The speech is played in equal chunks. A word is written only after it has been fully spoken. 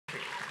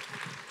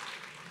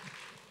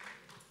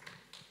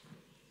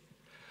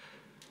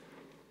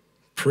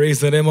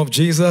Praise the name of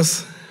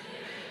Jesus.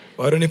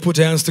 Why don't you put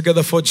your hands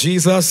together for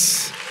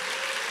Jesus?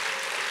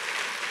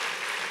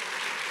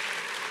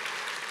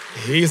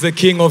 He is the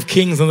King of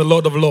Kings and the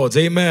Lord of Lords.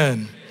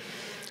 Amen.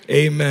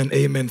 Amen.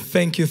 Amen.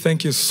 Thank you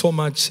so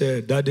much,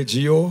 Daddy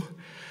Gio.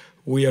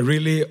 We are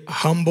really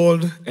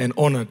humbled and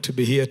honored to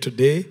be here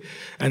today.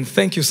 And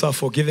thank you, sir,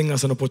 for giving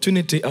us an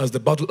opportunity as the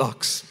Battle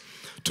Axe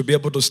to be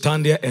able to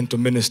stand here and to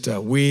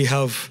minister. We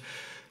have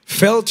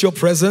felt your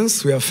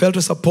presence. We have felt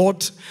your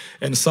support.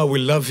 And sir, we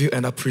love you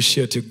and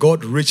appreciate you.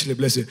 God richly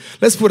bless you.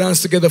 Let's put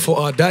hands together for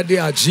our daddy,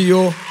 our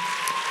Gio.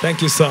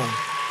 Thank you, sir.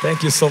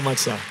 Thank you so much,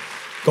 sir.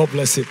 God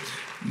bless you.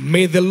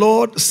 May the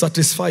Lord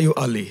satisfy you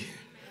early.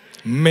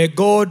 May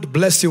God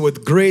bless you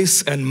with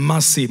grace and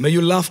mercy. May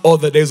you laugh all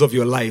the days of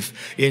your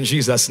life. In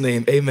Jesus'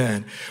 name,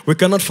 amen. We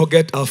cannot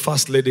forget our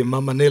First Lady,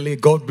 Mama Nelly.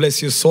 God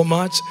bless you so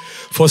much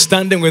for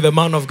standing with the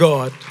man of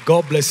God.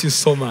 God bless you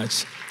so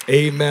much.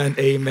 Amen,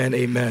 amen,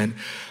 amen.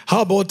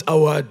 How about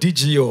our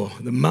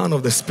DGO, the man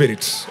of the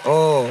Spirit?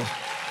 Oh,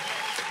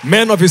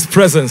 man of his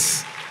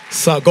presence.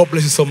 Sir, God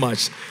bless you so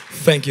much.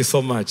 Thank you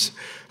so much.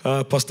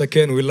 Pastor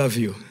Ken, we love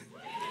you.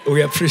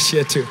 We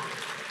appreciate you.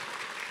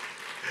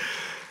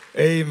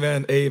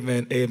 Amen,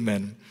 amen,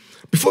 amen.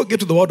 Before we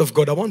get to the word of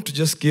God, I want to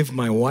just give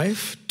my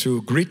wife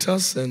to greet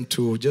us and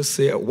to just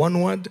say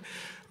one word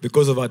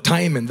because of our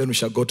time, and then we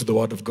shall go to the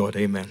word of God.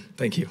 Amen.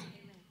 Thank you.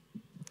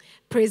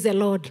 Praise the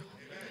Lord.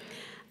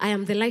 I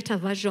am the lighter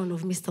version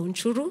of Mr.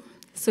 Onchuru.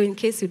 So in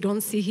case you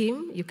don't see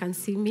him, you can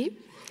see me.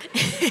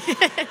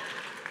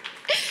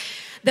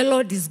 The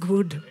Lord is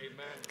good. Amen.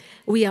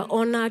 We are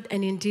honored,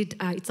 and indeed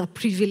it's a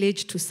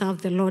privilege to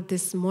serve the Lord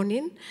this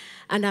morning.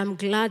 And I'm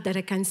glad that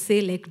I can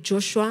say, like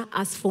Joshua,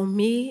 as for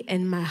me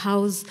and my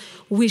house,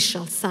 we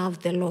shall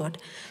serve the Lord.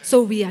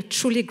 So we are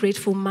truly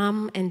grateful,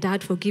 Mom and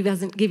Dad, for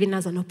giving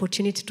us an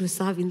opportunity to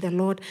serve in the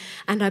Lord.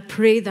 And I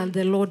pray that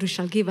the Lord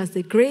shall give us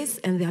the grace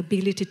and the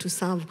ability to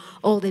serve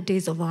all the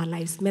days of our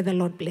lives. May the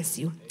Lord bless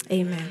you.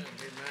 Amen. Amen.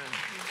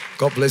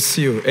 God bless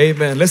you.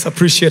 Amen. Let's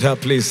appreciate her,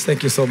 please.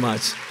 Thank you so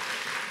much.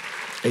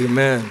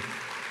 Amen.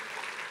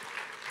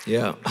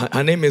 Yeah,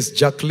 her name is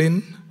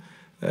Jacqueline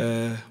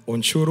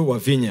Onchuru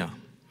Wavinya.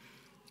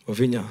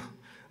 Wavinya.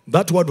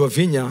 That word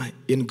Wavinya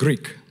in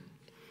Greek,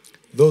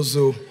 those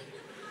who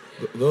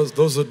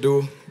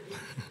do,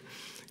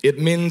 it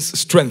means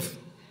strength.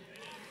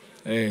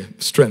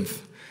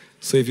 Strength.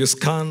 So if you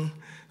scan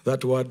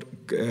that word,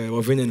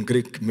 Wavinya in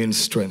Greek means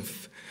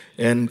strength.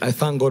 And I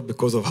thank God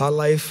because of her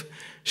life.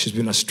 She's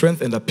been a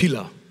strength and a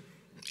pillar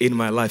in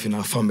my life, in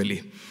our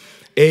family.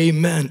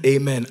 Amen,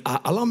 amen.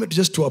 Allow me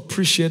just to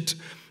appreciate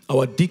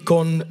our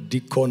Deacon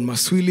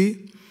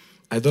Maswili.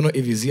 I don't know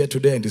if he's here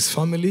today and his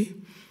family.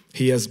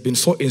 He has been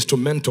so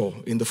instrumental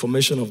in the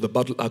formation of the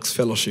Battle Axe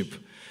Fellowship.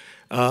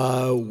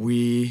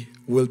 We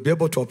will be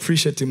able to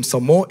appreciate him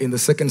some more in the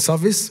second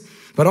service.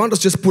 But I want us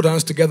to just put our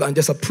hands together and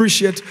just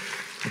appreciate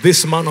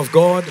this man of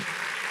God.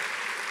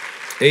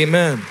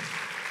 Amen.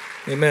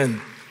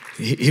 Amen.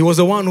 He was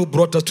the one who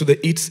brought us to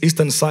the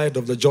eastern side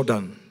of the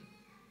Jordan.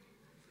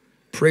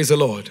 Praise the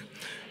Lord.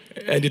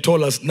 And he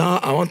told us, now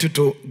I want you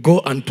to go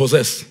and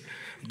possess.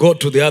 Go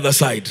to the other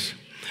side.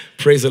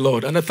 Praise the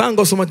Lord. And I thank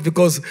God so much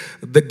because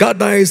the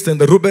Gadites and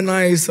the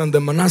Reubenites and the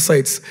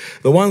Manassites,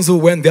 the ones who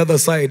went the other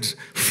side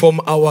from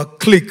our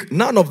clique,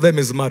 none of them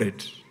is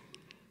married.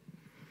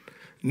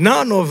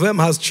 None of them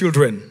has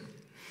children.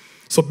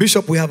 So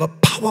Bishop, we have a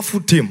powerful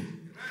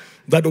team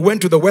that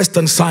went to the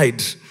western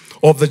side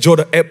of the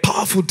Jordan. A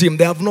powerful team.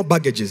 They have no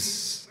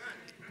baggages.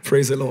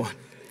 Praise the Lord.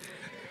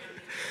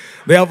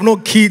 They have no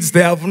kids.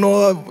 They have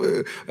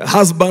no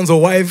husbands or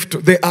wives.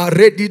 They are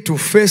ready to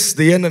face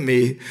the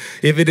enemy.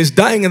 If it is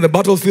dying in the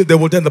battlefield, they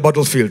will die in the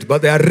battlefield.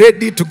 But they are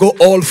ready to go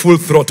all full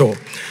throttle.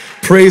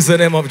 Praise the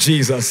name of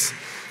Jesus.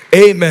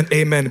 Amen,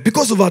 amen.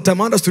 Because of our time,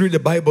 I want us to read the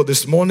Bible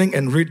this morning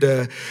and read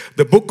the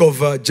book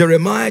of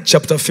Jeremiah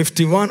chapter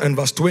 51 and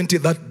verse 20,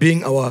 that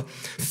being our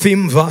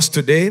theme verse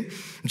today.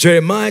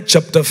 Jeremiah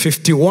chapter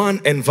 51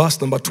 and verse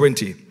number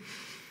 20.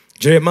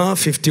 Jeremiah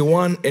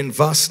 51 and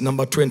verse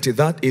number 20.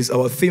 That is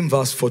our theme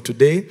verse for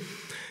today.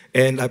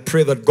 And I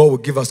pray that God will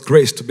give us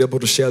grace to be able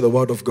to share the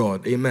word of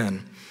God.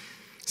 Amen.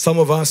 Some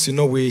of us, you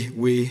know,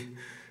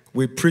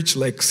 we preach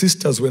like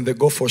sisters when they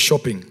go for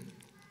shopping.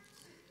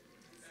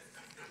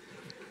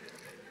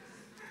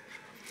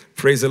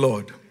 Praise the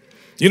Lord.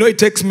 You know, it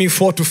takes me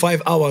 4 to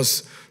 5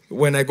 hours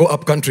when I go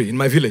up country in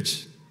my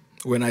village,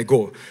 when I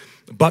go.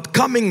 But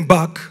coming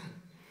back,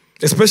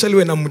 especially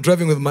when I'm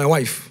driving with my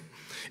wife,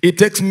 it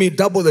takes me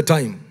double the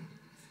time.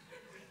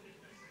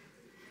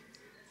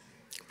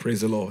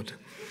 Praise the Lord.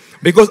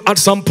 Because at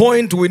some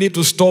point, we need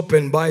to stop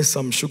and buy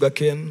some sugar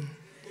cane.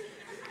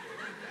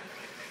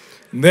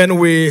 Then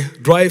we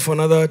drive for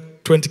another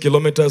 20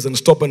 kilometers and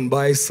stop and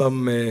buy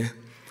some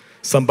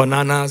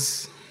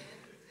bananas.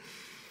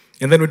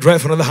 And then we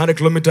drive for another 100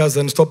 kilometers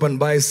and stop and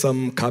buy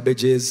some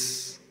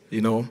cabbages,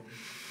 you know.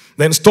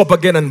 Then stop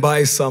again and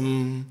buy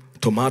some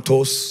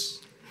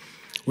tomatoes.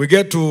 We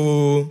get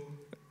to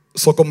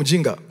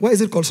Sokomjinga. Why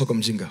is it called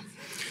Sokomjinga?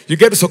 You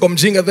get to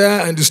Sokomjinga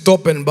there and you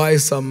stop and buy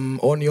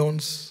some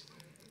onions.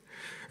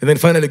 And then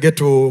finally get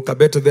to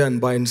Kabeto there and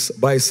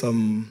buy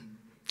some,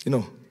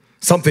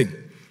 something.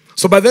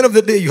 So by the end of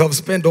the day, you have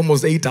spent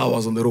almost 8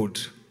 hours on the road.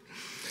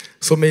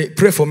 So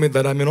pray for me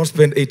that I may not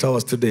spend 8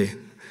 hours today.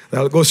 That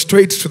I'll go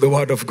straight to the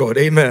word of God.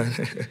 Amen.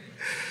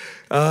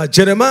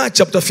 Jeremiah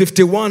chapter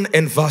 51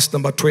 and verse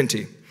number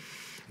 20.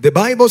 The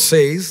Bible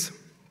says,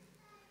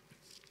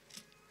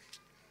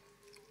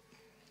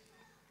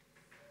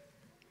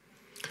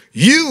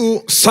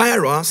 you,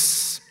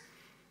 Cyrus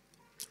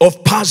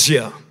of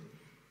Persia,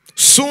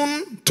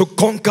 soon to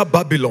conquer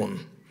Babylon.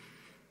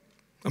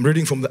 I'm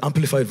reading from the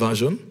Amplified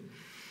Version.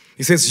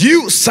 It says,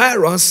 you,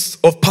 Cyrus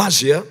of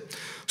Persia,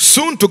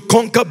 soon to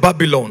conquer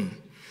Babylon,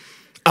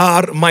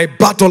 are my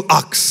battle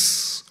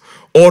axe,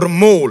 or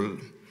mole,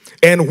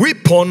 and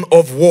weapon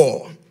of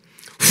war.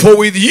 For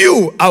with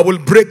you I will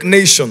break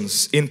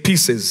nations in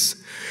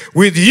pieces.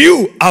 With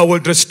you I will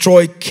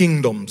destroy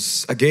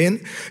kingdoms.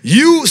 Again,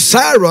 you,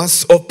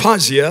 Cyrus of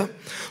Persia,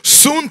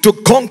 soon to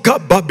conquer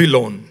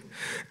Babylon,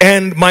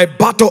 and my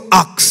battle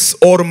axe,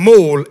 or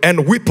mole,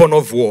 and weapon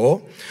of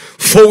war.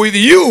 For with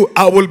you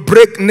I will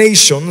break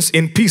nations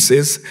in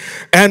pieces,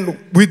 and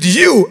with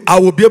you I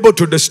will be able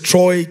to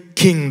destroy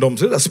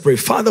kingdoms. Let us pray.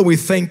 Father, we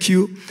thank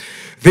you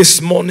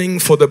this morning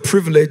for the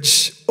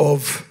privilege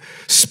of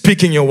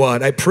speaking your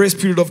word. I pray,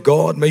 Spirit of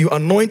God, may you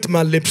anoint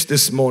my lips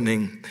this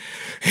morning.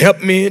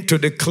 Help me to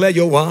declare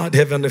your word,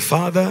 Heavenly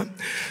Father.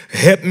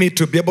 Help me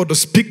to be able to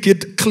speak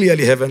it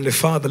clearly, Heavenly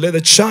Father. Let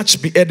the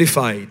church be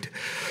edified.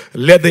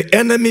 Let the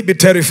enemy be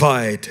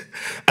terrified.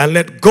 And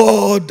let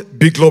God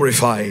be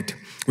glorified.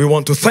 We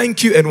want to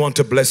thank you and want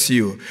to bless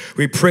you.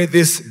 We pray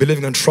this,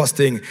 believing and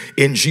trusting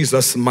in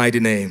Jesus' mighty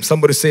name.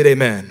 Somebody say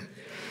amen.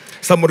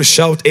 Somebody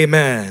shout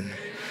amen.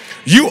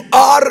 You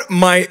are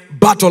my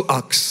battle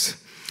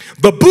axe.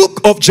 The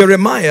book of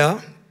Jeremiah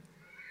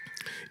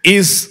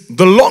is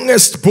the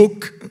longest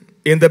book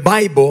in the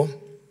Bible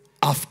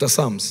after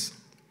Psalms.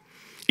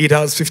 It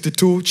has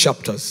 52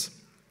 chapters.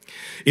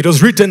 It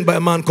was written by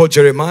a man called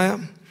Jeremiah.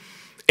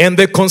 And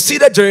they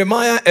consider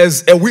Jeremiah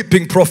as a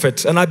weeping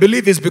prophet. And I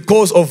believe it's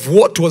because of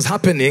what was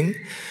happening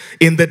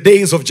in the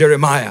days of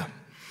Jeremiah.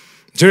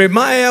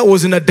 Jeremiah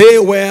was in a day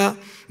where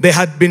there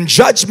had been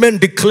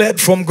judgment declared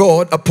from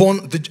God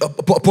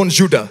upon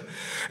Judah.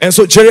 And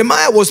so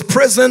Jeremiah was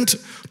present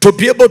to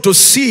be able to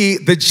see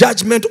the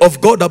judgment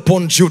of God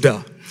upon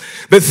Judah.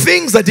 The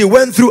things that he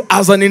went through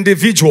as an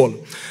individual.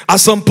 At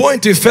some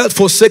point he felt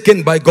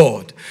forsaken by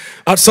God.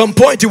 At some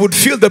point he would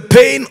feel the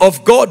pain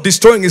of God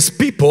destroying his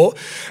people,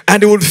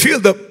 and he would feel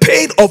the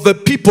pain of the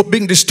people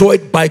being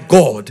destroyed by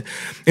God.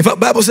 In fact,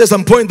 the Bible says at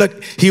some point that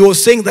he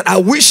was saying that I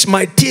wish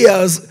my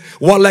tears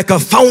were like a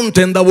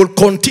fountain that would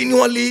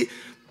continually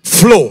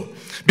flow,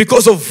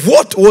 because of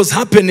what was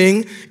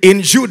happening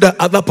in Judah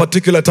at that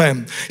particular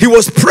time. He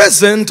was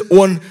present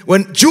when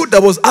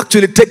Judah was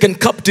actually taken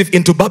captive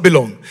into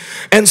Babylon.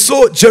 And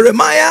so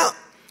Jeremiah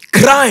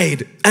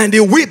cried and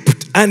he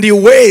wept and he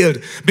wailed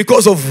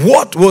because of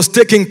what was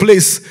taking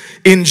place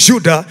in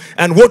Judah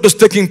and what was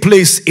taking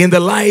place in the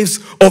lives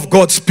of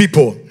God's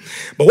people.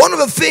 But one of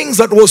the things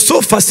that was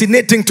so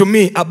fascinating to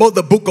me about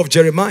the book of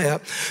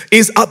Jeremiah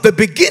is at the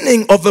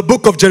beginning of the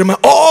book of Jeremiah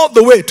all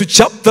the way to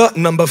chapter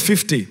number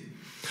 50.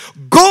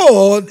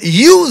 God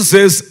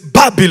uses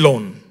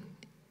Babylon.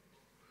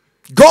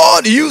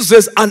 God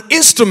uses an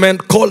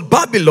instrument called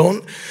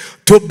Babylon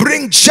to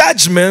bring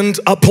judgment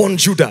upon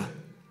Judah.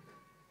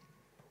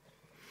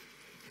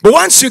 But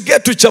once you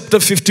get to chapter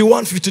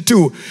 51,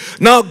 52,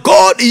 now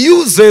God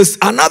uses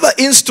another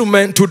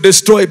instrument to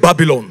destroy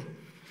Babylon.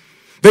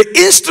 The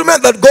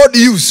instrument that God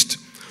used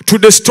to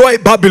destroy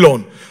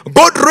Babylon,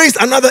 God raised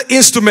another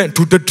instrument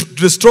to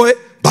destroy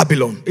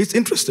Babylon. It's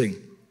interesting.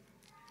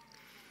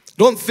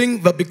 Don't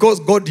think that because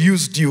God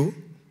used you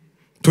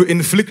to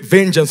inflict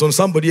vengeance on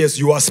somebody else,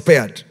 you are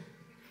spared.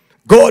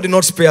 God did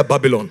not spare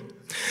Babylon.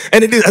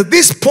 And it is at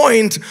this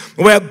point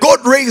where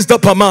God raised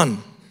up a man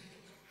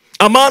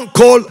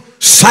called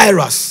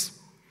Cyrus,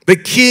 the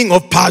king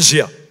of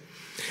Persia.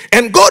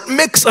 And God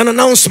makes an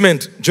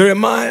announcement.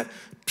 Jeremiah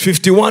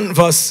 51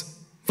 verse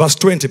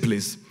 20,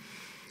 please.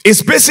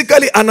 It's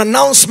basically an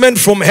announcement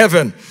from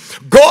heaven.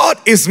 God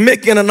is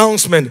making an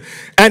announcement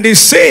and he's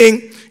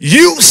saying,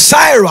 you,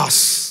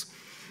 Cyrus,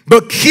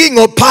 the king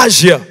of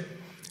Persia,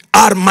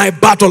 are my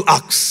battle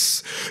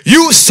axe.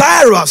 You,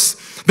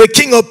 Cyrus, the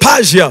king of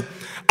Persia,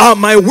 are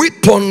my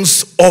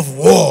weapons of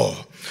war.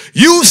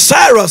 You,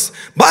 Cyrus,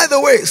 by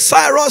the way,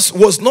 Cyrus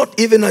was not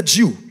even a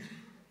Jew.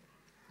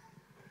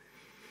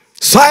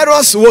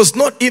 Cyrus was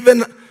not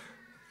even,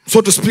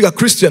 so to speak, a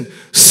Christian.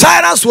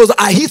 Cyrus was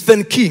a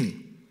heathen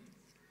king.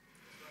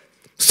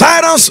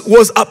 Cyrus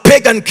was a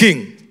pagan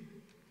king.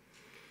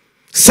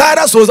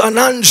 Cyrus was a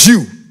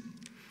non-Jew.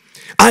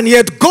 And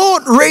yet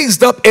God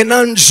raised up a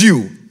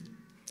non-Jew,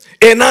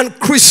 a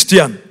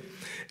non-Christian,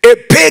 a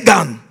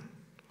pagan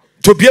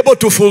to be able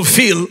to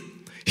fulfill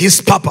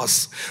his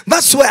purpose.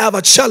 That's why I have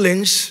a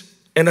challenge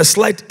and a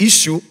slight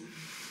issue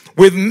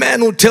with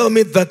men who tell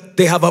me that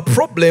they have a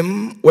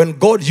problem when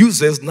God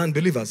uses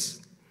non-believers.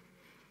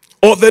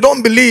 Or they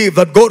don't believe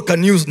that God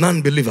can use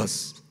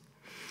non-believers.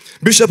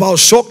 Bishop, I was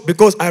shocked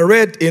because I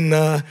read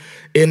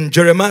in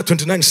Jeremiah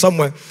 29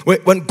 somewhere,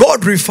 when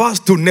God refers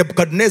to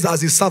Nebuchadnezzar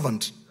as his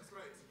servant.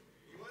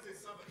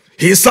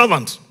 His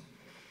servant.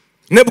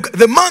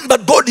 The man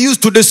that God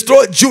used to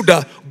destroy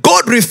Judah,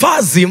 God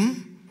refers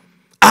him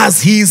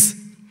as his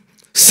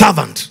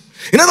servant.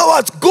 In other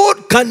words,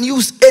 God can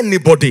use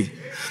anybody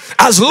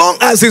as long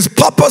as his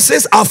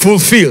purposes are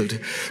fulfilled.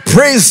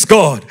 Praise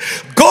God.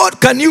 God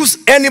can use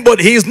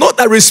anybody. He is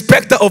not a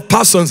respecter of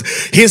persons.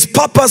 His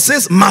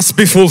purposes must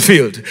be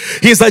fulfilled.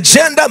 His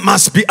agenda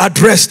must be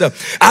addressed.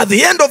 At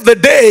the end of the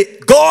day,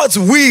 God's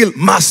will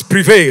must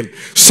prevail.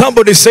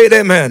 Somebody said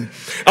amen.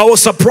 I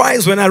was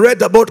surprised when I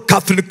read about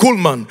Catherine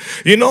Kuhlman.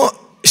 You know,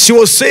 she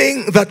was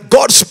saying that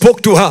God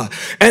spoke to her,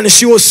 and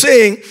she was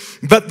saying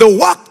that the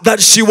work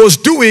that she was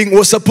doing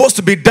was supposed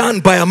to be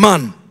done by a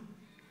man.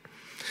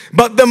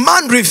 But the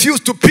man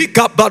refused to pick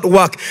up that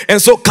work. And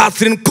so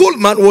Catherine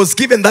Kuhlman was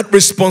given that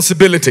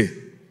responsibility.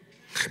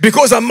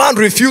 Because a man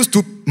refused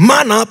to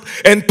man up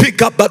and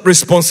pick up that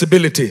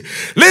responsibility.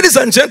 Ladies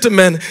and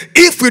gentlemen,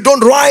 if we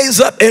don't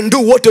rise up and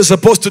do what we're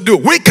supposed to do,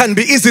 we can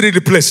be easily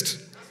replaced.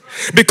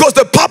 Because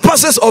the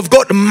purposes of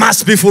God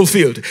must be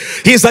fulfilled.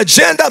 His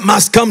agenda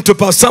must come to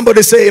pass.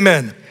 Somebody say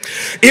amen.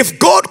 If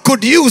God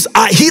could use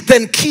a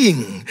heathen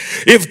king,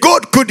 if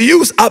God could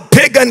use a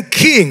pagan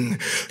king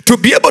to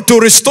be able to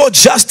restore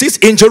justice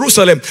in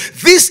Jerusalem,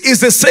 this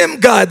is the same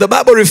guy the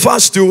Bible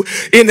refers to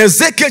in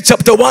Ezekiel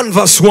chapter 1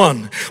 verse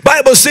 1.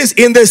 Bible says,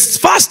 in this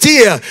first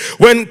year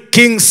when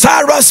King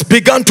Cyrus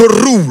began to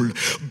rule,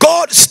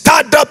 God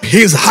stirred up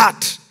his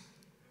heart.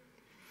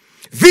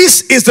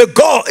 This is the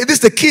God, this is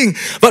the king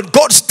that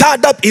God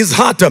stirred up his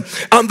heart.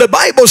 And the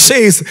Bible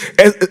says,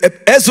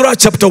 Ezra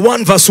chapter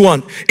 1 verse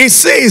 1, it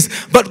says,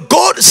 but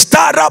God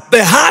stirred up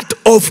the heart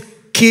of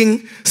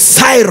King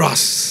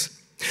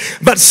Cyrus.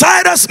 But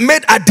Cyrus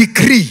made a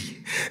decree.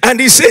 And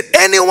he said,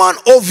 anyone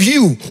of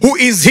you who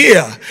is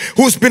here,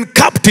 who's been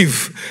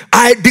captive,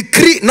 I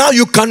decree now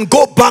you can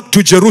go back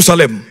to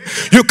Jerusalem.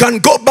 You can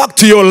go back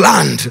to your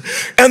land.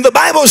 And the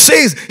Bible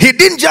says he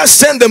didn't just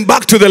send them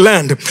back to the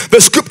land. The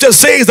scripture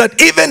says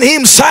that even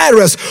him,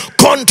 Cyrus,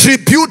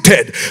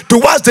 contributed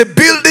towards the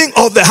building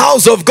of the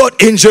house of God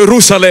in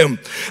Jerusalem.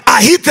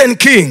 A heathen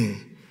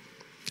king,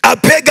 a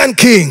pagan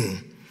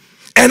king,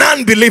 an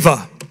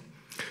unbeliever.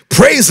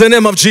 Praise the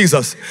name of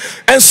Jesus.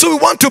 And so we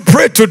want to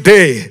pray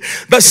today.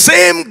 The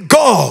same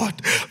God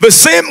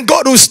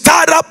who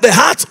stirred up the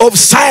hearts of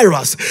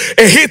Cyrus,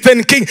 a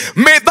heathen king,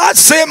 may that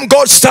same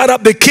God stir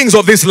up the kings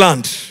of this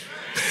land.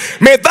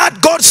 May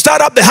that God stir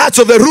up the hearts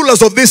of the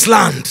rulers of this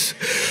land,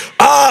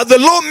 the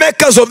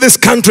lawmakers of this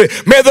country.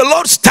 May the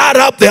Lord stir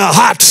up their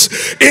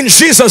hearts in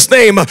Jesus'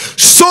 name,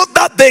 so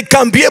that they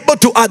can be able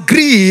to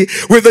agree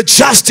with the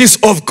justice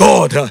of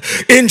God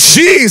in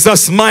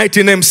Jesus'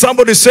 mighty name.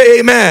 Somebody say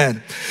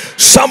amen.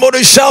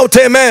 Somebody shout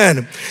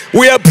amen.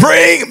 We are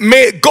praying,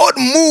 may God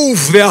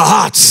move their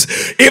hearts.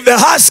 If the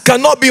hearts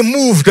cannot be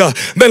moved,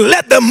 then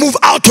let them move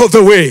out of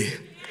the way.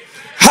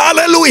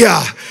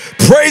 Hallelujah.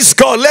 Praise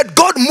God. Let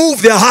God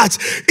move their hearts.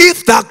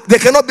 If they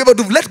cannot be able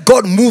to, let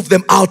God move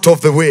them out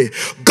of the way.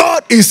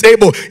 God is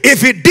able.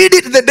 If he did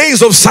it in the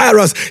days of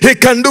Cyrus, he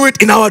can do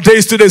it in our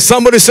days today.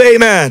 Somebody say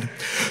amen.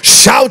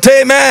 Shout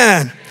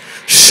amen.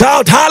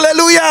 Shout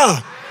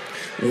hallelujah.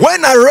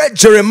 When I read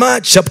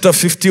Jeremiah chapter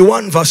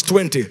 51 verse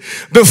 20,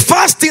 the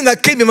first thing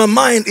that came in my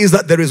mind is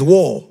that there is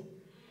war.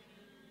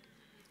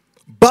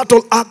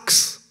 Battle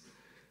axe,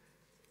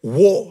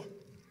 war.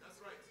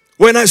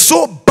 When I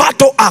saw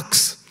battle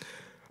axe,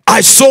 I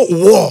saw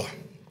war.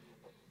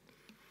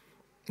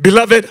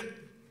 Beloved,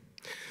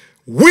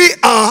 we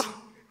are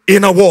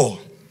in a war.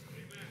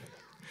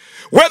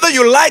 Whether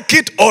you like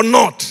it or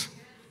not,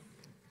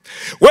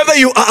 whether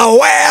you are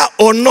aware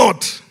or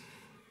not,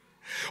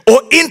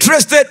 or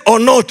interested or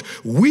not,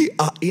 we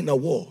are in a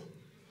war.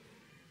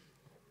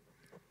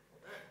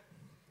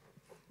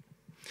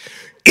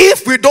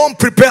 If we don't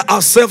prepare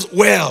ourselves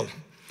well,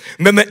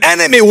 then the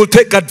enemy will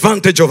take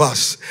advantage of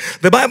us.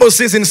 The Bible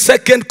says in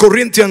 2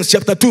 Corinthians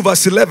chapter 2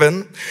 verse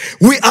 11,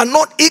 we are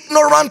not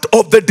ignorant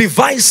of the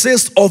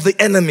devices of the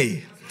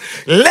enemy,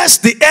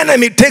 lest the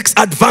enemy takes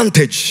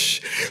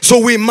advantage.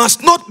 So we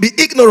must not be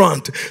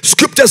ignorant.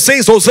 Scripture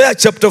says, Hosea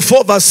chapter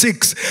 4 verse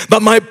 6,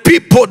 that my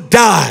people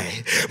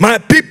die, my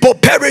people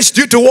perish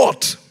due to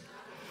what?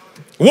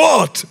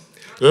 What?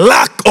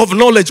 Lack of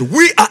knowledge.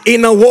 We are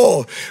in a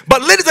war.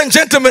 But ladies and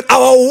gentlemen,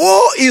 our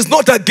war is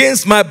not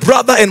against my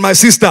brother and my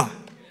sister.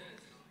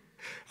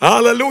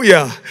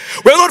 Hallelujah.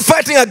 We're not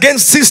fighting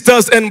against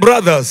sisters and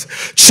brothers,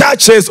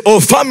 churches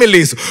or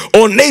families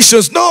or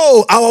nations.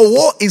 No, our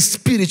war is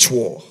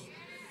spiritual.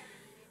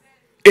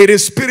 It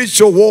is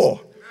spiritual war.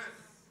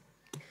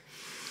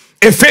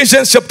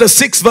 Ephesians chapter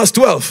 6 verse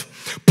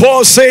 12.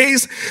 Paul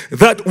says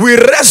that we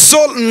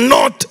wrestle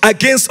not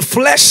against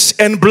flesh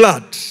and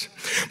blood,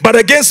 but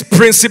against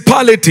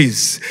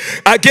principalities,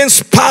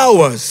 against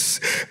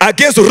powers,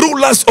 against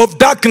rulers of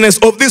darkness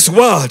of this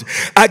world,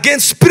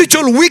 against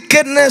spiritual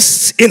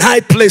wickedness in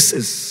high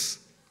places.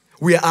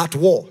 We are at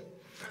war.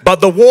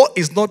 But the war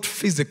is not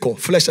physical,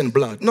 flesh and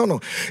blood. No, no.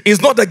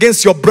 It's not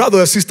against your brother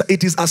or sister.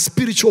 It is a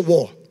spiritual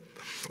war.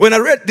 When I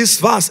read this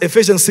verse,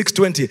 Ephesians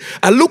 6:20,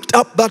 I looked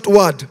up that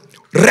word,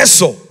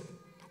 wrestle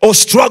or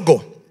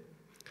struggle.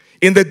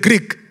 In the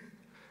Greek,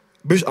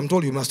 Bishop, I'm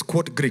told you must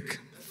quote Greek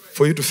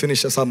for you to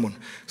finish a sermon.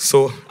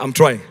 So I'm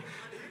trying.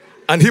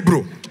 And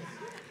Hebrew.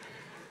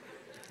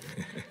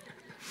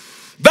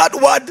 That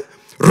word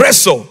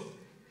wrestle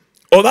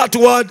or that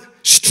word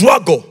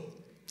struggle,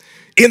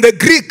 in the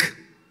Greek,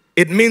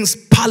 it means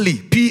pali,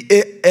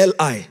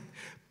 P-A-L-I.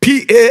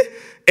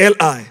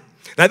 P-A-L-I.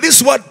 Now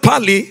this word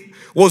pali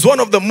was one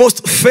of the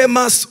most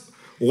famous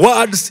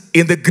words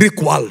in the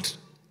Greek world.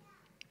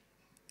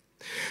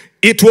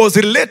 It was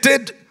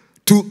related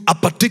to a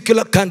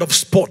particular kind of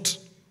sport.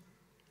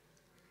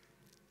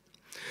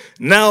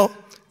 Now,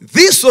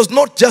 this was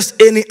not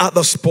just any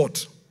other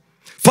sport.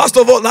 First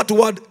of all, that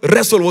word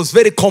wrestle was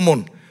very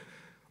common.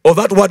 Or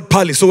that word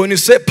pali. So when you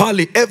say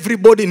pali,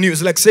 everybody knew.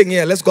 It's like saying,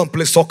 yeah, let's go and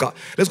play soccer.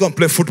 Let's go and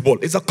play football.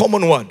 It's a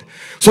common word.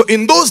 So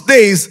in those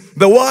days,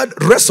 the word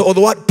wrestle or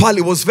the word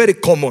pali was very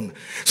common.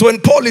 So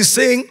when Paul is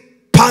saying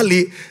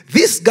pali,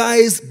 these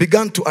guys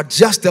began to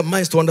adjust their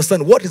minds to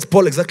understand what is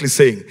Paul exactly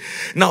saying.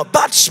 Now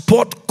that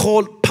sport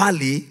called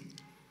pali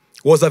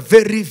was a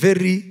very,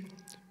 very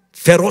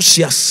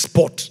ferocious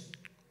sport.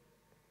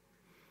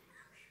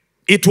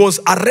 It was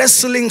a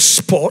wrestling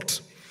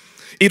sport.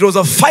 It was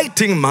a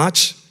fighting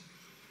match.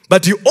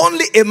 But you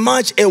only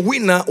emerge a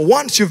winner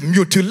once you've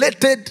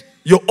mutilated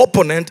your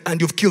opponent and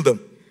you've killed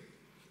them.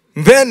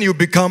 Then you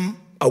become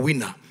a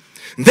winner.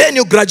 Then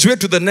you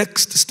graduate to the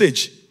next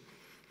stage.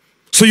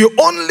 So you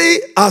only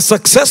are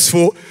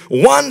successful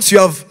once you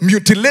have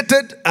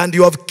mutilated and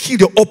you have killed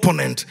your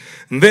opponent.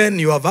 Then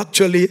you have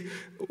actually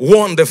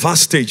won the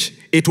first stage.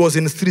 It was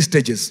in 3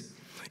 stages.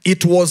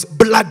 It was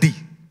bloody.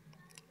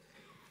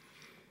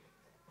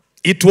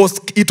 It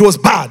was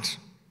bad.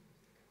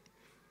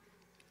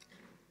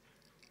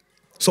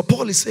 So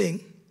Paul is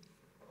saying,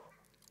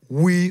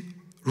 we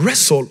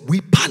wrestle,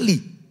 we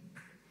pali,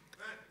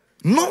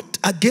 not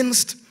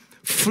against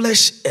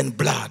flesh and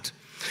blood.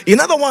 In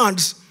other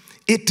words,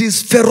 it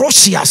is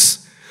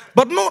ferocious,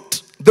 but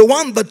not the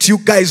one that you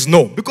guys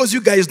know, because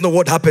you guys know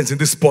what happens in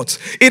these sports.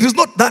 It is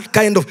not that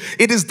kind of,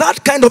 it is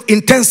that kind of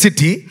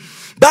intensity,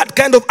 that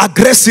kind of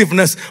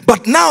aggressiveness,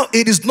 but now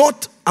it is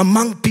not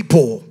among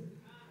people.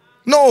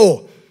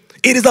 No,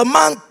 it is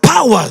among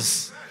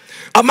powers,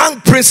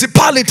 among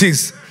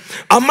principalities,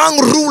 among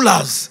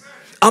rulers,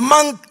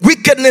 among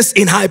wickedness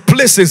in high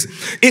places.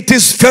 It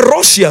is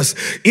ferocious,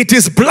 it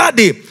is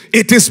bloody,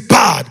 it is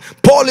bad.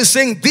 Paul is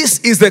saying this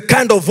is the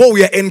kind of war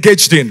we are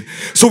engaged in.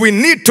 So we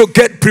need to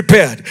get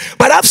prepared.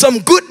 But I have some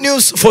good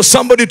news for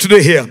somebody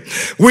today here.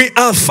 We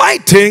are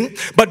fighting,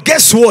 but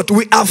guess what?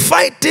 We are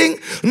fighting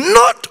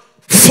not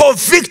for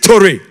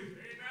victory.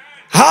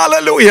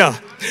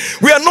 Hallelujah.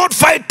 We are not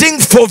fighting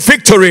for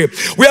victory.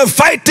 We are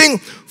fighting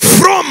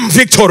from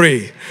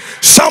victory.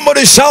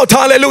 Somebody shout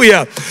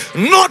hallelujah.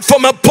 Not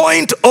from a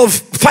point of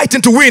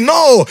fighting to win.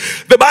 No.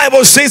 The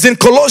Bible says in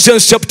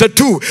Colossians chapter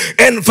 2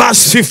 and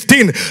verse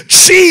 15,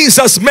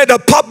 Jesus made a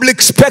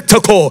public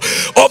spectacle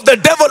of the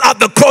devil at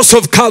the cross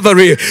of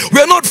Calvary.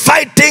 We are not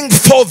fighting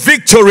for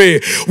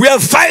victory. We are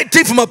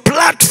fighting from a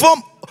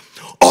platform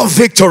of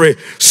victory.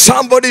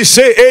 Somebody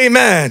say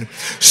amen.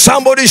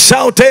 Somebody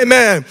shout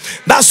amen.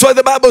 That's why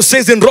the Bible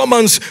says in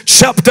Romans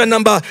chapter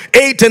number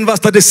 8 and verse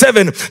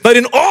 37 that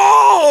in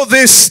all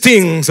these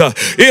things,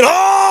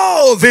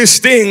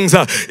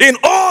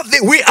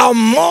 we are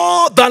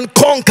more than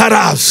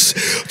conquerors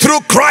through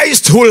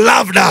Christ who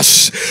loved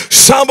us.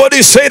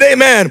 Somebody said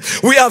amen.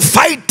 We are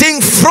fighting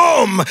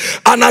from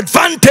an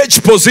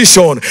advantage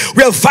position.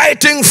 We are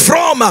fighting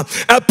from a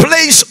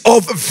place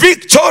of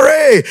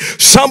victory.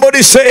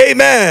 Somebody say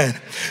amen.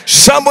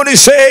 Somebody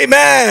say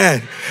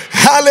amen.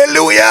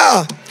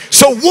 Hallelujah.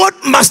 So what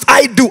must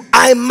I do?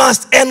 I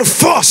must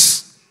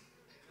enforce.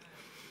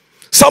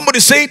 Somebody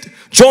said,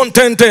 John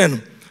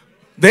 10:10,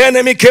 the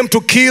enemy came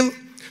to kill,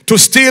 to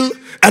steal,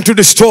 and to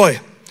destroy.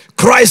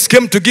 Christ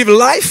came to give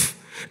life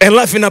and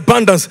life in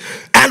abundance,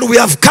 and we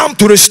have come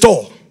to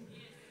restore. Amen.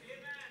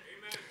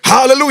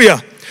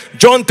 Hallelujah.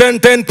 John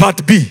 10:10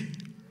 part B. Amen.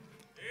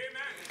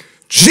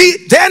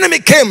 The enemy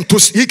came.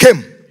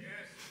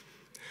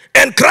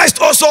 And Christ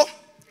also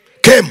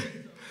came.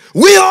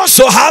 We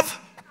have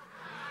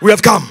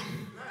come.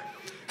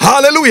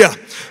 Hallelujah.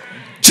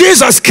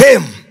 Jesus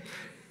came.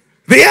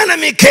 The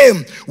enemy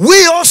came.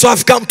 We also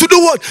have come to do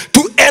what?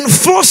 To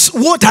enforce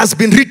what has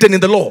been written in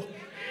the law.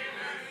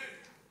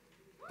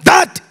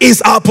 That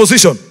is our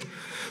position.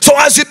 So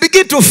as you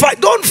begin to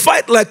fight, don't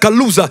fight like a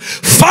loser.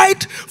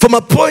 Fight from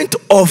a point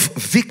of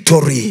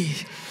victory.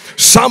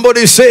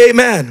 Somebody say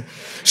amen.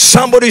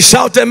 Somebody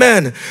shout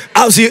amen.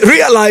 As you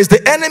realize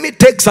the enemy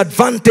takes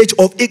advantage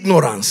of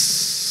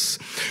ignorance.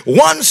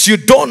 Once you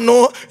don't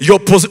know your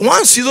position,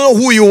 once you don't know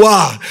who you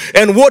are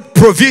and what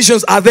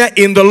provisions are there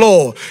in the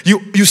law,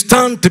 you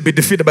stand to be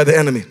defeated by the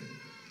enemy.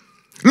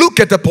 Look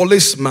at a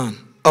policeman,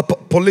 a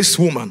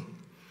policewoman,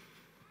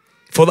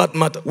 for that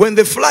matter. When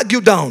they flag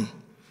you down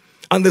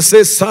and they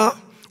say, sir,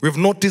 we've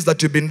noticed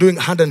that you've been doing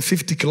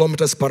 150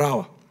 kilometers per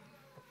hour.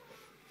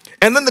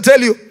 And then they tell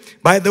you,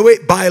 by the way,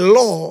 by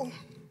law,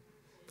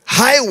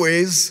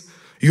 highways,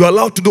 you're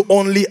allowed to do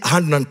only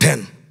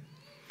 110.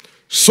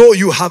 So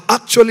you have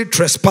actually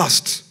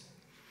trespassed.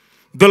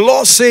 The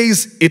law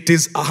says it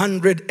is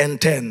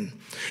 110.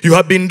 You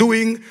have been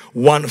doing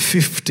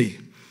 150.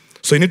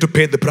 So you need to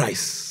pay the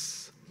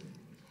price.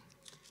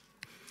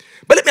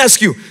 But let me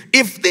ask you,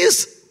 if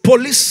this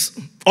police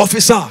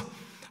officer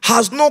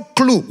has no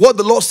clue what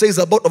the law says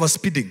about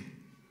overspeeding,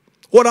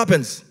 what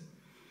happens?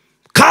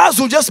 Cars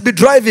will just be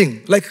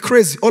driving like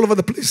crazy all over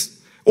the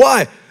place.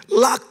 Why?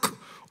 Lack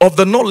of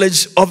the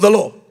knowledge of the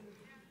law.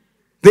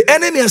 The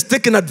enemy has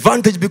taken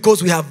advantage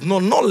because we have no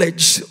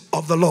knowledge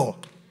of the law.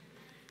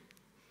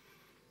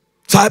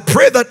 So I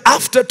pray that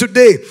after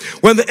today,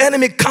 when the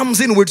enemy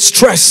comes in with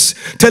stress,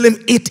 tell him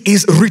it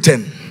is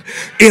written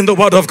in the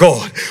word of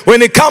God.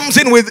 When it comes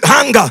in with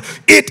hunger,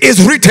 it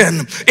is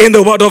written in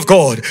the word of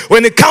God.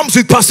 When it comes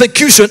with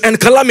persecution and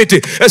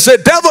calamity, I say,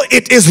 devil,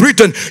 it is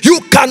written, you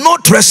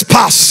cannot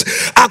trespass.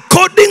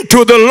 According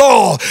to the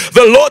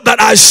Lord that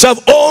I serve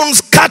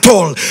owns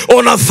cattle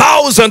on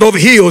 1,000 of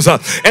hills.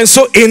 And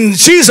so in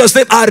Jesus'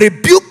 name, I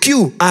rebuke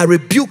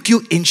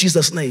you in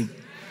Jesus' name.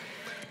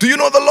 Do you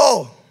know the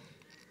law?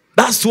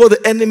 That's what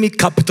the enemy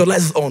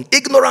capitalizes on.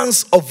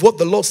 Ignorance of what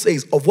the law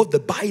says, of what the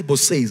Bible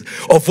says,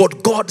 of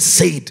what God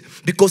said.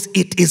 Because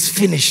it is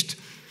finished.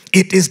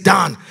 It is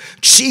done.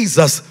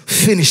 Jesus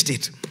finished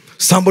it.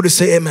 Somebody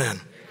say amen.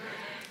 Amen.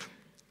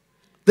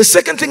 The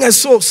second thing I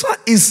saw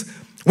is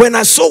when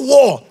I saw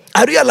war,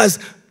 I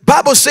realized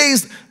Bible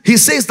says, he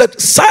says that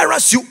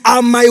Cyrus, you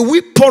are my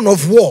weapon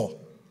of war.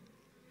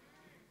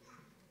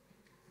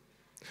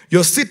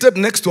 You're seated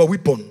next to a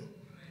weapon.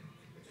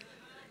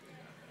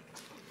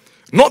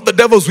 Not the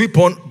devil's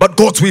weapon, but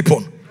God's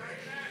weapon.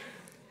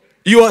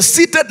 You are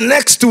seated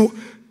next to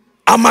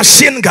a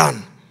machine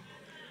gun.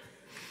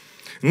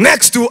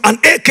 Next to an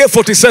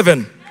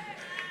AK-47.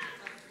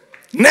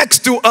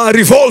 Next to a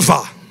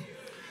revolver.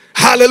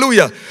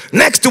 Hallelujah.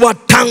 Next to a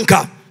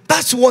tanker.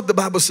 That's what the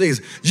Bible says.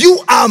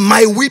 You are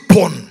my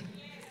weapon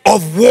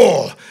of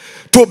war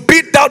to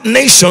beat down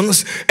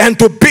nations and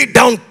to beat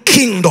down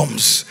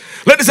kingdoms.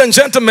 Ladies and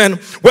gentlemen,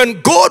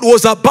 when God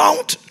was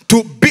about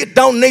to beat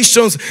down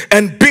nations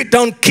and beat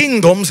down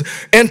kingdoms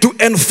and to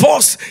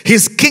enforce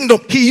his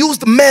kingdom, he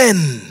used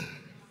men.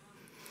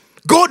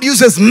 God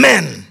uses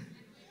men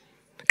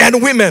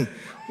and women.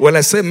 When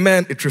I say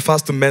men, it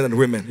refers to men and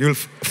women. You'll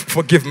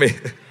forgive me.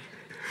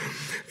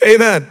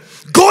 Amen.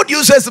 God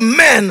uses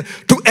men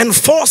to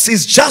enforce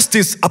his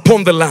justice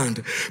upon the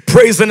land.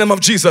 Praise the name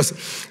of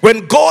Jesus.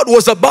 When God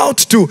was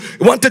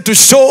wanted to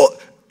show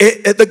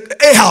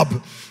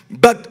Ahab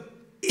that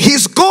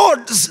his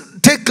gods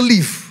take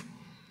leave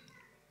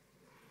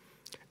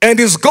and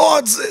his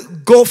gods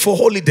go for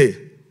holiday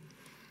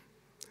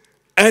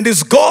and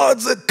his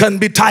gods can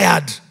be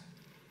tired,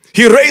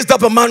 he raised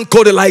up a man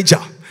called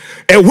Elijah.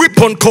 A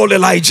weapon called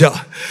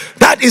Elijah.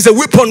 That is a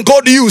weapon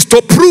God used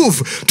to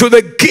prove to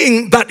the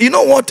king that, you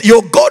know what,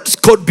 your gods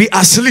could be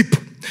asleep.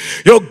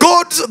 Your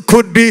gods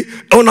could be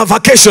on a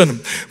vacation.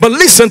 But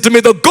listen to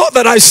me, the God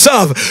that I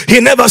serve, he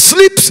never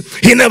sleeps,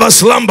 he never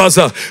slumbers.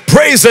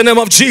 Praise the name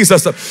of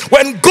Jesus.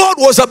 When God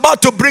was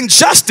about to bring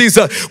justice,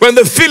 when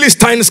the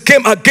Philistines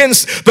came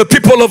against the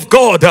people of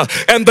God,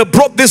 and they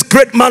brought this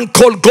great man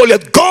called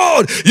Goliath,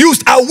 God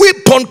used a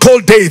weapon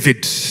called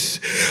David.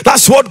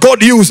 That's what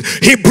God used.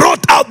 He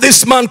brought out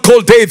this man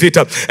called David,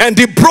 and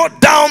he brought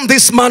down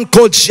this man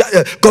called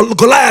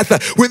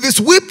Goliath with this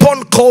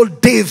weapon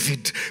called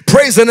David.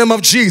 Praise the name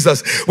of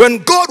Jesus. When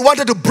God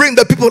wanted to bring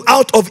the people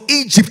out of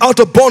Egypt, out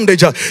of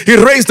bondage, he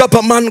raised up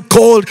a man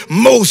called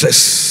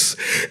Moses.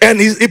 And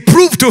he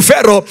proved to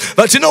Pharaoh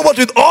that, you know what,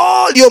 with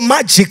all your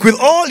magic, with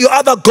all your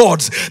other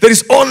gods, there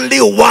is only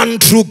one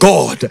true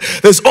God.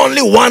 There's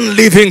only one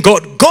living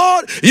God.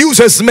 God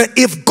uses men.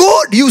 If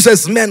God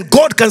uses men,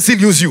 God can still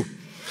use you.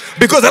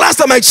 Because the last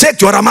time I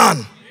checked, you are a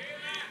man.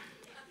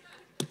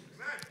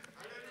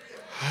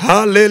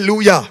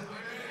 Hallelujah.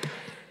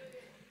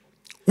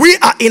 We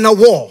are in a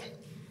war.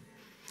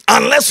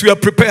 Unless we are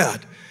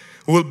prepared,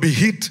 we will be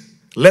hit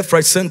left,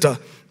 right, center,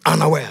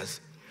 unawares.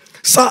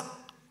 So,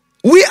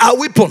 we are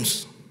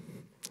weapons.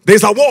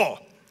 There's a war.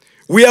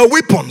 We are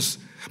weapons.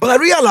 But I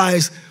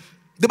realize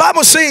the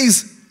Bible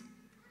says,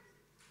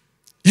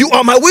 you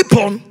are my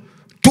weapon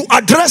to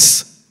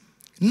address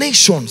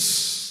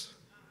nations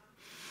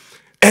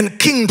and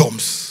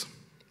kingdoms.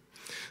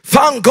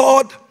 Thank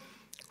God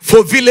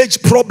for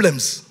village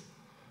problems.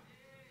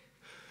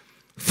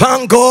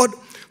 Thank God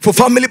for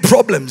family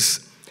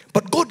problems.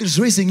 But God is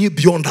raising you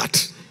beyond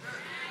that.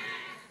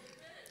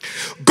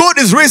 God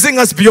is raising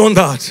us beyond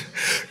that.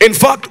 In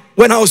fact,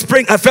 when I was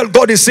praying, I felt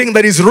God is saying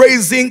that he's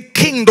raising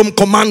kingdom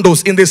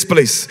commandos in this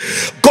place.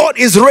 God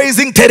is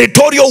raising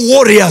territorial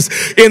warriors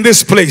in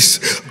this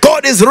place. God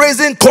God is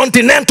raising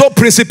continental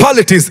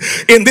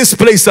principalities in this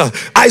place.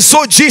 I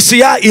saw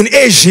GCI in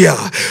Asia.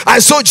 I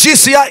saw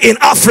GCI in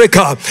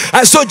Africa.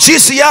 I saw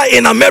GCI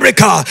in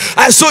America.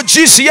 I saw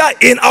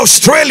GCI in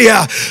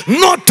Australia.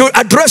 Not to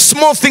address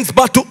small things,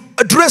 but to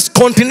address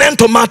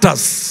continental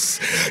matters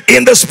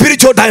in the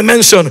spiritual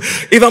dimension.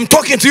 If I'm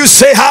talking to you,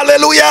 say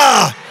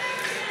hallelujah.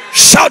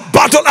 Shout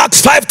battle axe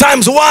 5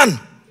 times. 1,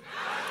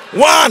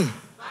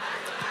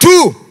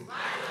 2,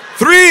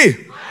 3,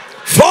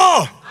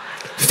 4,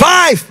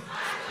 5.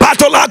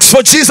 Battle axe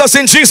for Jesus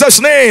in Jesus'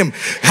 name.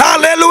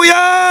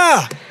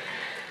 Hallelujah.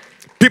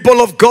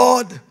 People of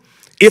God,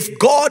 if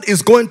God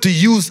is going to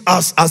use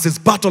us as his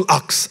battle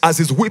axe, as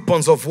his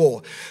weapons of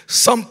war,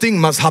 something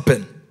must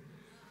happen.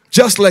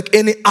 Just like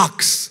any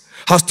axe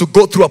has to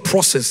go through a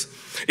process.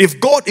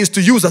 If God is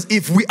to use us,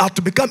 if we are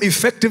to become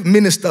effective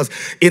ministers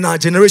in our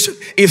generation,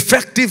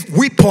 effective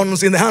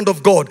weapons in the hand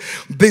of God,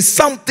 there's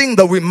something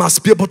that we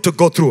must be able to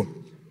go through.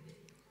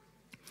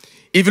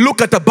 If you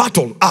look at a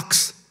battle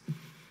axe,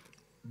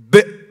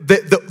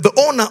 the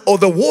owner or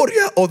the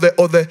warrior or the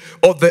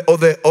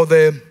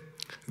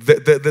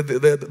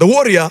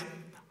warrior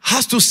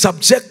has to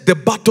subject the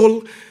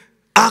battle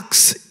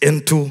axe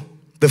into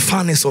the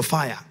furnace of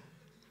fire,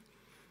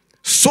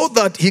 so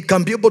that he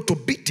can be able to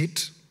beat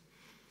it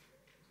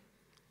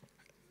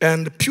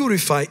and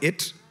purify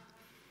it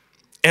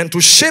and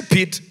to shape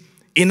it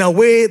in a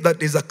way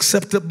that is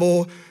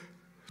acceptable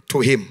to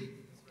him.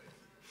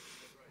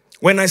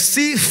 When I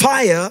see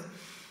fire,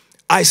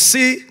 I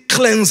see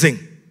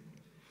cleansing.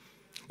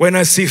 When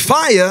I see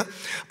fire,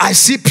 I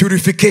see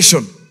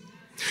purification.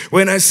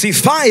 When I see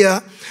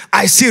fire,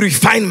 I see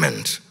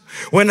refinement.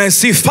 When I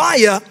see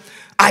fire,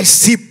 I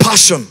see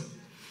passion.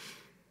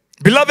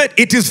 Beloved,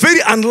 it is very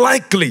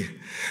unlikely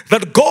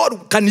that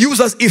God can use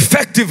us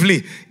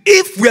effectively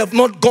if we have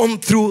not gone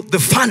through the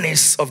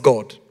furnace of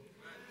God.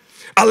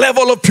 A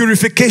level of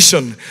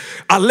purification,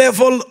 a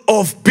level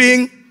of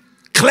being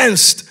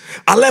cleansed,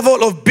 a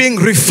level of being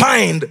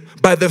refined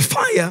by the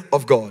fire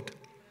of God.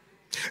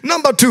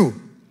 Number 2,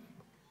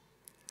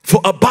 for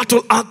a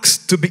battle axe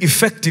to be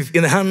effective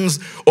in the hands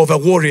of a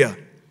warrior,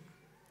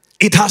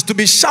 it has to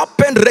be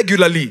sharpened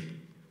regularly.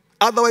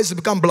 Otherwise it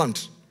becomes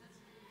blunt.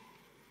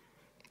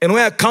 And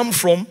where I come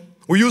from,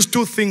 we use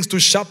 2 things to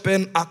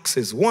sharpen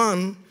axes.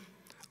 1,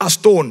 a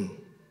stone.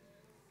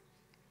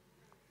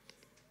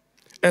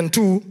 And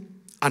 2,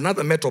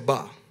 another metal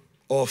bar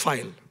or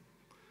file.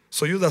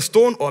 So use a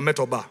stone or a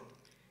metal bar.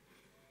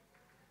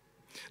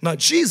 Now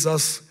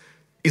Jesus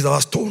is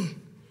our stone.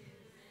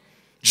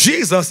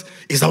 Jesus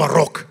is our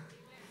rock.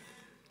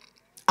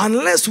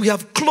 Unless we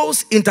have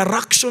close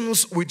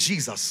interactions with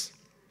Jesus,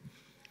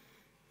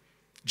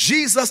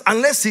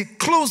 unless he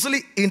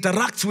closely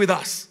interacts with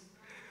us,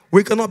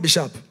 we cannot be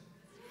sharp.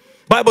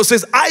 Bible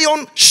says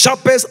iron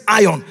sharpens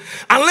iron.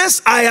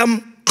 Unless I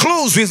am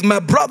close with my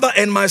brother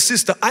and my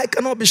sister, I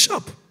cannot be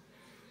sharp.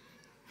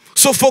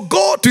 So for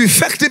God to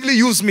effectively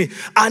use me,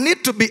 I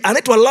need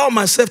to allow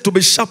myself to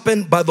be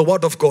sharpened by the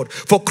word of God.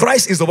 For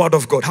Christ is the word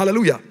of God.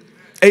 Hallelujah.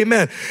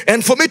 Amen.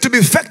 And for me to be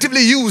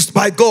effectively used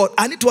by God,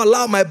 I need to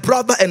allow my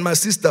brother and my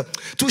sister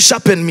to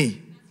sharpen me,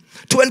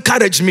 to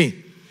encourage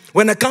me.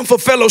 When I come for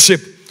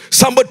fellowship,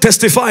 somebody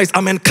testifies,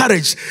 I'm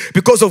encouraged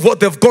because of what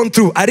they've gone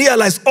through. I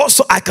realize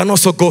also I can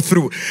also go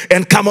through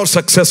and come out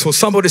successful.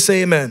 Somebody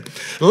say amen.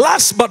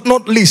 Last but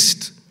not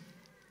least,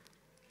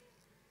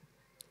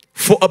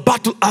 for a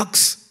battle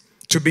axe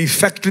to be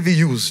effectively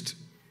used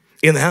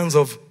in the hands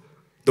of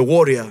the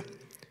warrior,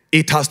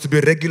 it has to be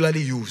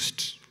regularly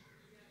used.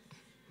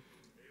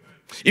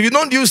 If you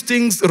don't use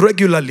things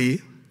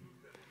regularly,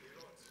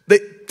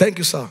 thank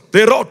you, sir,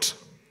 they rot.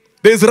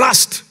 There's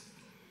rust.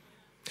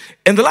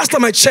 And the last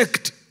time I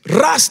checked,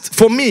 rust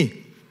for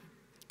me,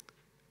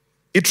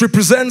 it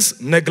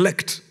represents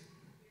neglect.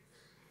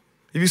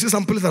 If you see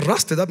some place that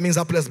rusted, that means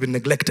that place has been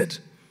neglected.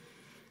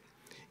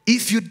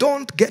 If you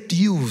don't get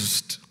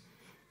used,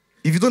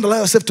 if you don't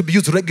allow yourself to be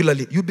used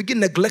regularly, you begin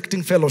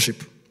neglecting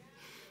fellowship.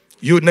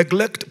 You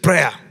neglect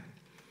prayer.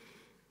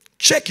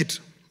 Check it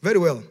very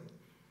well.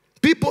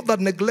 People that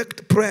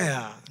neglect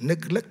prayer,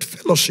 neglect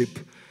fellowship,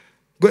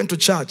 going to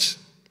church,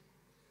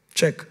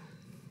 check.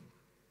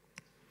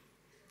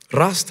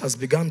 Rust has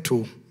begun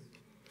to,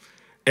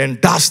 and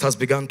dust has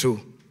begun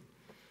to.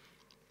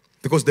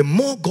 Because the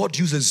more God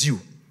uses you,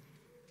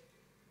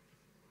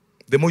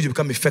 the more you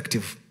become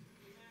effective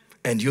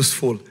and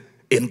useful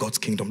in God's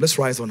kingdom. Let's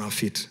rise on our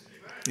feet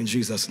in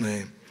Jesus'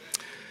 name.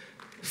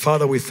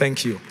 Father, we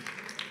thank you.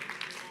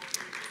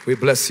 We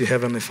bless you,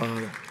 Heavenly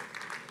Father.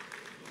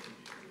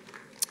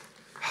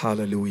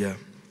 Hallelujah.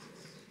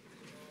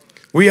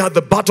 We are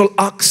the battle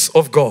axe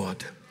of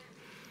God.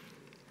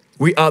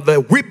 We are the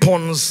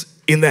weapons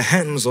in the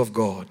hands of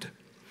God.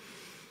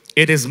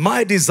 It is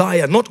my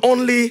desire, not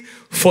only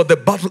for the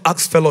battle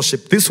axe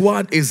fellowship. This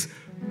word is,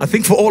 I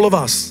think, for all of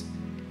us.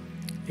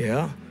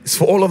 Yeah, it's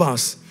for all of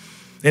us.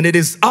 And it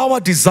is our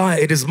desire,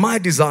 it is my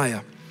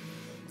desire.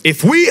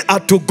 If we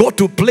are to go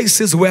to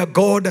places where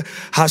God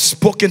has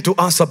spoken to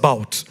us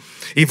about,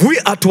 if we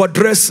are to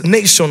address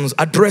nations,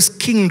 address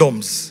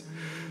kingdoms,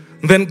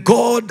 then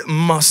God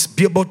must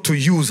be able to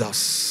use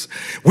us.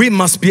 We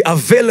must be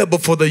available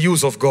for the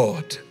use of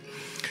God.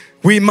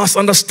 We must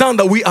understand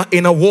that we are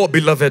in a war,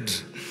 beloved.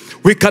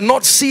 We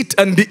cannot sit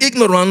and be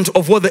ignorant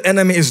of what the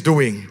enemy is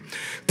doing.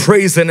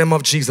 Praise the name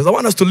of Jesus. I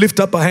want us to lift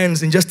up our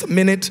hands in just a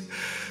minute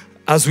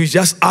as we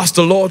just ask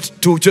the Lord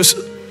to just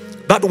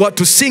that word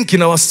to sink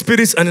in our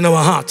spirits and in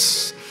our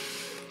hearts.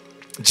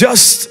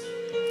 Just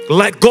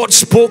like God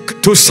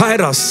spoke to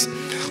Cyrus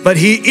that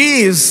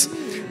he is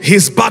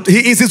his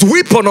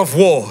weapon of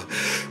war.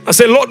 I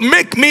say, Lord,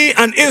 make me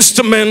an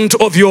instrument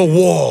of your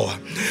war.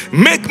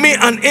 Make me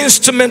an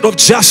instrument of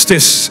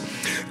justice.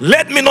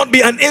 Let me not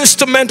be an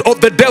instrument of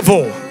the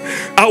devil,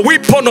 a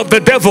weapon of the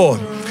devil.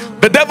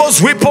 The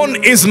devil's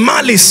weapon is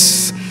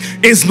malice,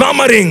 is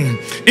murmuring,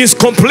 is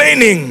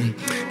complaining,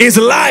 is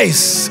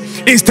lies,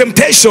 is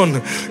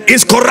temptation,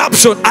 is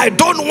corruption. I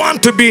don't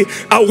want to be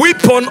a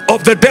weapon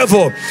of the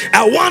devil.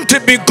 I want to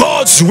be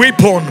God's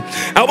weapon.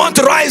 I want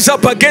to rise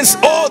up against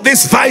all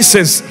these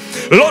vices.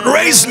 Lord,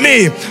 raise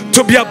me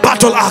to be a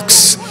battle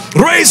axe.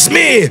 Raise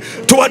me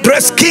to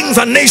address kings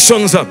and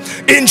nations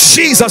in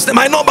Jesus' name.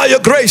 I know by your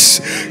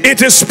grace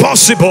it is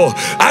possible.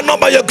 I know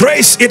by your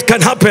grace it can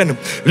happen.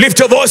 Lift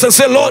your voice and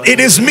say, Lord, it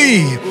is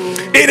me.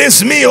 It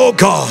is me, oh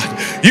God.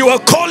 You are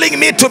calling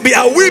me to be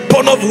a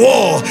weapon of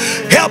war.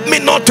 Help me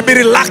not to be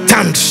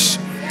reluctant.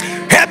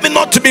 Help me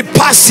not to be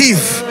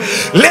passive.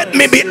 Let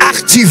me be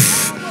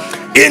active.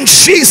 In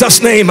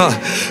Jesus' name,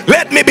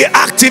 let me be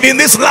active in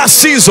this last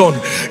season,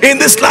 in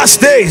these last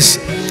days,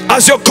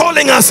 as you're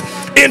calling us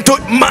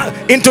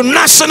into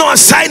national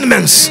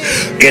assignments,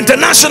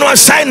 international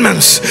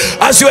assignments,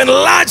 as you're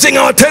enlarging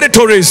our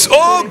territories.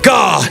 Oh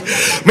God,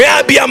 may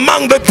I be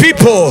among the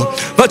people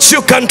that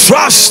you can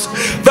trust,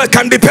 that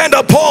can depend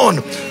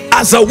upon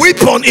as a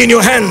weapon in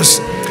your hands.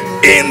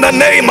 In the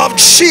name of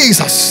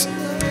Jesus.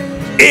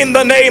 In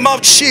the name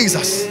of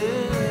Jesus.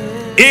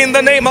 In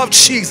the name of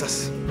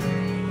Jesus.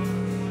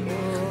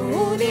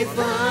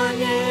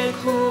 Unifanye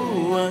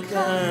kuwa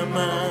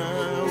kama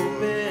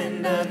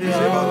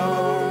upendavyo,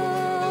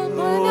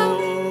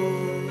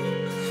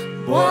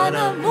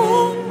 Bwana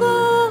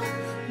Mungu,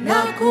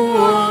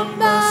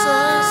 nakuomba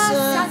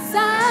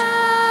sasa.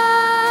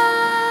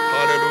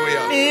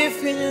 Hallelujah.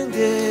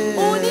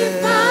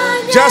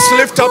 Just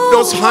lift up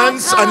those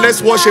hands and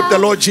let's worship the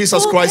Lord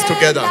Jesus Christ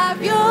together.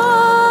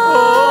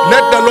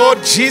 Let the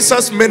Lord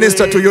Jesus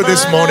minister to you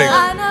this morning.